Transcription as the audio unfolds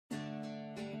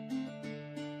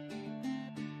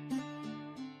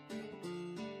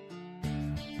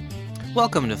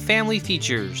Welcome to Family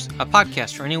Features, a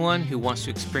podcast for anyone who wants to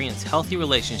experience healthy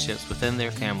relationships within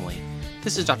their family.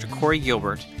 This is Dr. Corey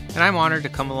Gilbert, and I'm honored to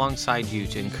come alongside you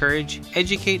to encourage,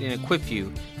 educate, and equip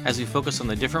you as we focus on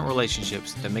the different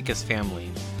relationships that make us family.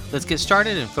 Let's get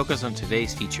started and focus on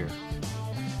today's feature.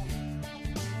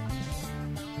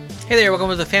 Hey there, welcome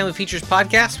to the Family Features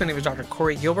podcast. My name is Dr.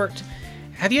 Corey Gilbert.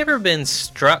 Have you ever been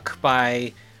struck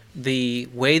by the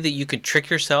way that you can trick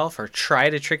yourself or try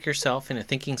to trick yourself into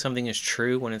thinking something is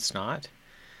true when it's not?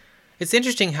 It's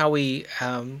interesting how we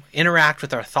interact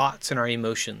with our thoughts and our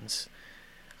emotions.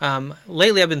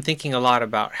 Lately, I've been thinking a lot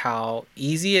about how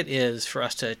easy it is for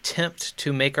us to attempt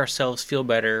to make ourselves feel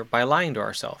better by lying to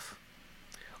ourselves,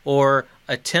 or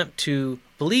attempt to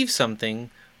believe something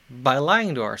by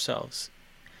lying to ourselves.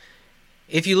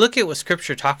 If you look at what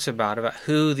Scripture talks about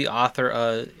who the author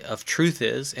of truth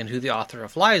is and who the author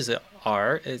of lies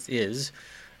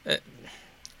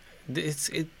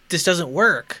this doesn't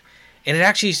work. And it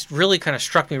actually really kind of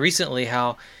struck me recently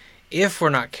how if we're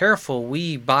not careful,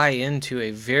 we buy into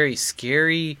a very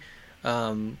scary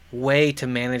way to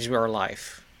manage our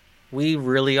life. We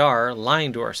really are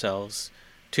lying to ourselves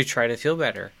to try to feel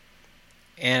better.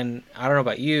 And I don't know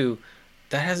about you,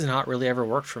 that has not really ever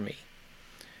worked for me.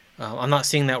 I'm not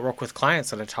seeing that work with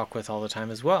clients that I talk with all the time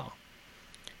as well.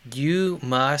 You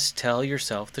must tell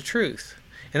yourself the truth.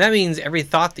 And that means every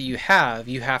thought that you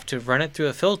have to run it through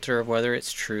a filter of whether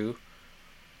it's true,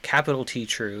 capital T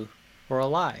true, or a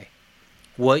lie.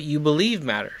 What you believe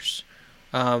matters.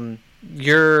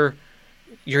 Your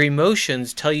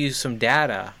emotions tell you some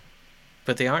data,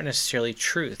 but they aren't necessarily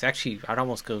truth. Actually, I'd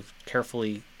almost go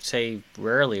carefully say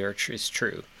rarely is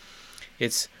true.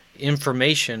 It's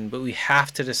information, but we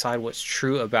have to decide what's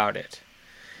true about it.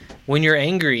 When you're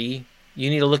angry, you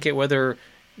need to look at whether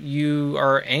you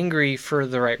are angry for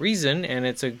the right reason, and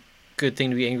it's a good thing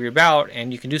to be angry about,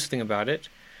 and you can do something about it.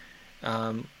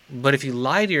 But if you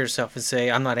lie to yourself and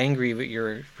say, I'm not angry, but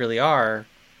you really are,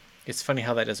 it's funny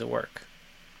how that doesn't work.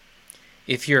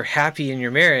 If you're happy in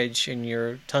your marriage and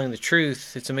you're telling the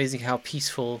truth, it's amazing how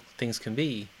peaceful things can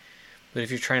be. But if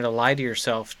you're trying to lie to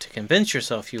yourself to convince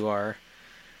yourself you are,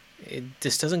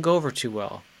 this doesn't go over too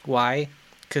well. Why?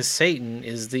 Because Satan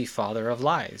is the father of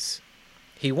lies.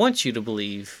 He wants you to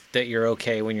believe that you're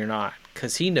okay when you're not,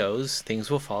 because he knows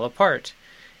things will fall apart,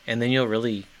 and then you'll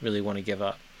really, really want to give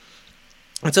up.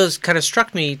 And so it's kind of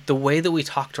struck me the way that we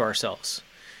talk to ourselves.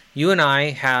 You and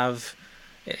I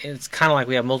it's kind of like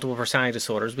we have multiple personality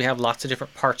disorders. We have lots of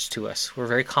different parts to us. We're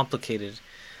very complicated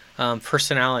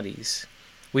personalities.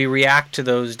 We react to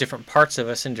those different parts of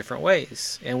us in different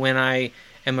ways. And when I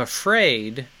am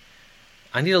afraid,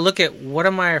 I need to look at what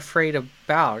am I afraid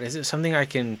about? Is it something I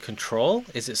can control?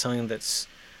 Is it something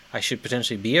I should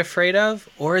potentially be afraid of?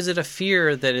 Or is it a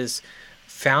fear that is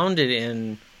founded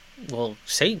in,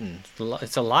 Satan?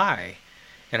 It's a lie.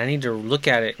 And I need to look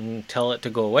at it and tell it to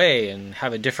go away and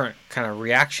have a different kind of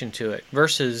reaction to it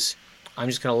versus I'm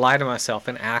just going to lie to myself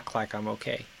and act like I'm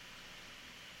okay.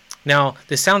 Now,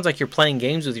 this sounds like you're playing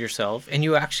games with yourself, and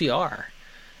you actually are.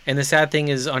 And the sad thing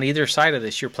is, on either side of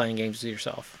this, you're playing games with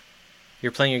yourself.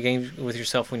 You're playing your games with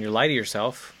yourself when you lie to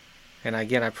yourself. And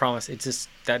again, I promise,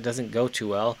 that doesn't go too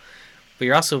well. But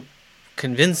you're also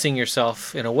convincing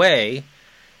yourself in a way,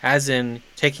 as in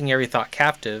taking every thought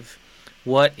captive,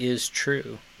 what is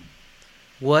true?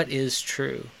 What is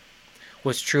true?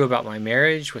 What's true about my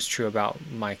marriage? What's true about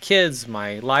my kids,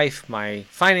 my life, my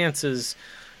finances?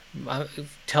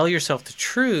 Tell yourself the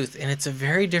truth, and it's a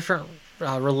very different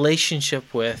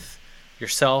relationship with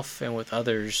yourself and with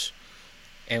others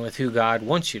and with who God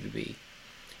wants you to be.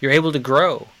 You're able to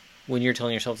grow when you're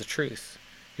telling yourself the truth.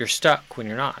 You're stuck when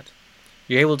you're not.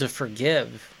 You're able to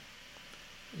forgive.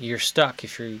 You're stuck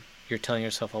if you're telling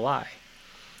yourself a lie.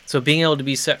 So being able to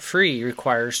be set free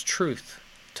requires truth,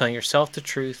 telling yourself the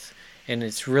truth, and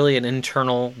it's really an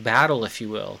internal battle, if you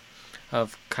will,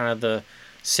 of kind of the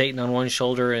Satan on one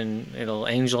shoulder and an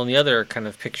angel on the other kind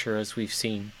of picture as we've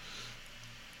seen.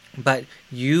 But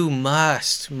you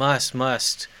must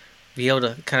be able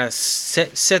to kind of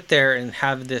sit there and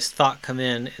have this thought come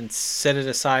in and set it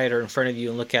aside or in front of you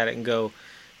and look at it and go,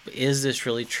 is this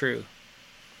really true?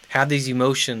 Have these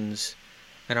emotions,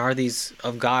 and are these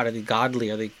of God? Are they godly?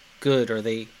 Are they good? Are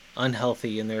they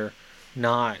unhealthy? And they're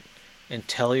not. And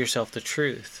tell yourself the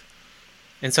truth.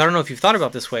 And so I don't know if you've thought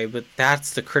about this way, but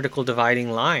that's the critical dividing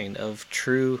line of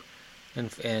true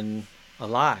and a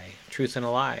lie. Truth and a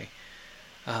lie.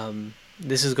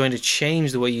 This is going to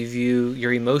change the way you view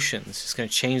your emotions. It's going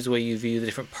to change the way you view the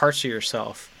different parts of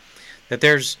yourself. That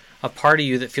there's a part of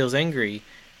you that feels angry.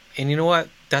 And you know what?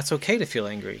 That's okay to feel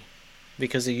angry.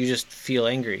 Because you just feel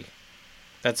angry.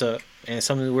 And in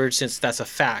some weird sense, that's a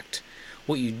fact.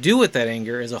 What you do with that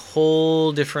anger is a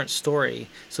whole different story.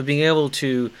 So being able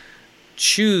to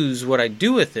choose what I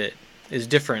do with it is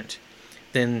different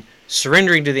than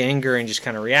surrendering to the anger and just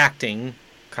kind of reacting,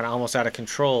 kind of almost out of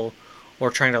control, or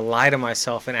trying to lie to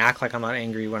myself and act like I'm not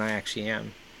angry when I actually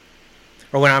am,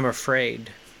 or when I'm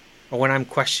afraid, or when I'm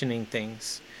questioning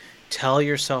things. Tell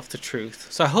yourself the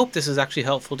truth. So I hope this is actually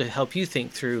helpful to help you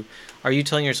think through, are you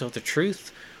telling yourself the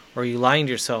truth, or are you lying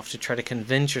to yourself to try to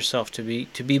convince yourself to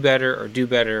be better, or do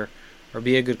better, or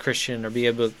be a good Christian, or be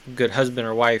a good husband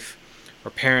or wife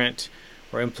or parent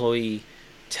or employee?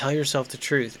 Tell yourself the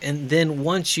truth. And then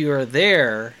once you are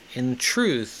there in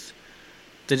truth,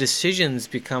 the decisions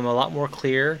become a lot more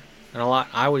clear and a lot,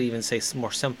 I would even say,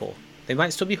 more simple. They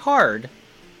might still be hard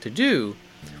to do,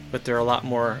 but they're a lot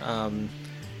more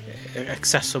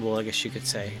accessible, I guess you could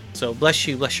say. So bless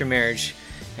you, bless your marriage,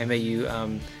 and may you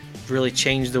really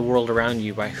change the world around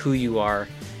you by who you are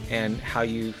and how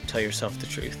you tell yourself the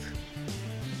truth.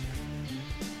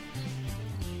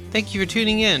 Thank you for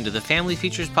tuning in to the Family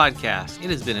Features Podcast. It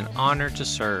has been an honor to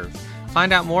serve.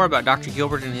 Find out more about Dr.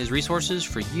 Gilbert and his resources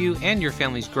for you and your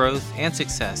family's growth and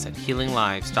success at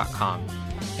healinglives.com.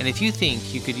 And if you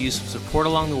think you could use some support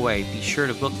along the way, be sure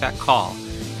to book that call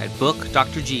at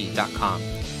bookdrg.com.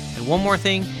 And one more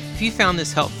thing, if you found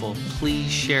this helpful,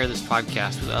 please share this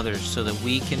podcast with others so that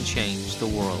we can change the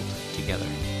world together.